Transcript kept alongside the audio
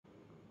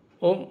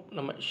Om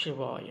Namah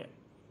Shivaya.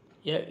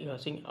 Here you are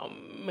seeing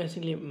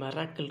amazingly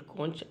miracle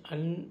conch,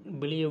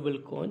 unbelievable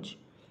conch.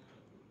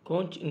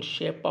 Conch in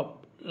shape of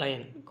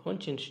lion.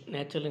 Conch in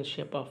natural in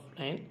shape of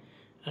lion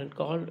and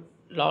called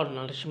Lord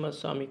NARASIMHA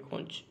Swami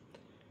conch.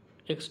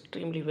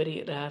 Extremely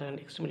very rare and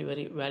extremely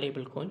very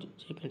valuable conch.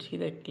 So you can see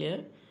the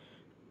clear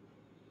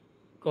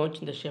conch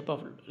in the shape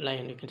of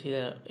lion. You can see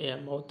the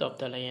mouth of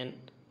the lion,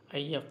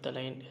 eye of the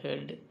lion,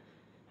 head,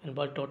 and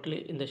body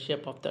totally in the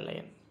shape of the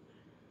lion.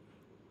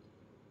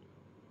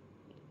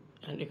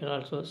 And you can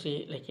also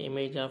see like an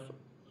image of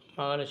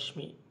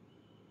Mahalakshmi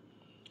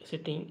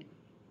sitting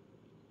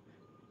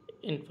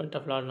in front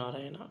of Lord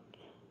Narayana.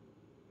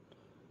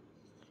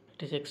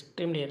 It is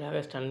extremely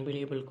rarest,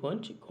 unbelievable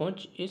conch.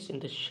 Conch is in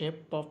the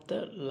shape of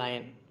the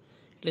lion.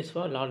 It is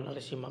for Lord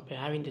Narasimha. By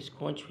having this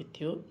conch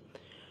with you,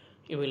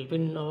 you will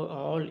win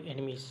all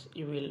enemies.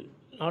 You will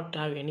not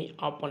have any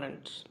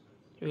opponents.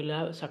 You will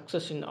have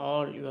success in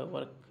all your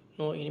work.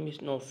 No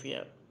enemies, no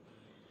fear.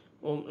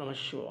 Om Namah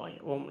Shivaya,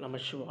 Om Namah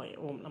Shivaya,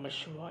 Om Namah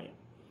Shivaya.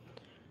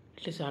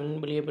 It is an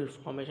unbelievable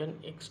formation,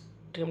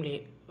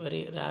 extremely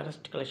very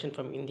rarest collection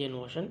from Indian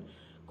Ocean.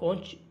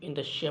 Conch in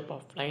the shape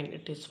of lion,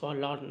 it is for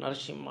Lord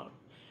Narasimha.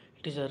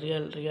 It is a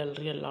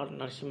real Lord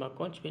Narasimha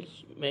conch,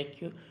 which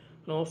make you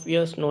no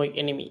fears, no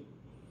enemy.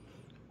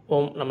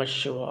 Om Namah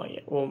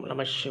Shivaya, Om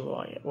Namah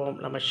Shivaya, Om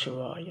Namah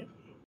Shivaya.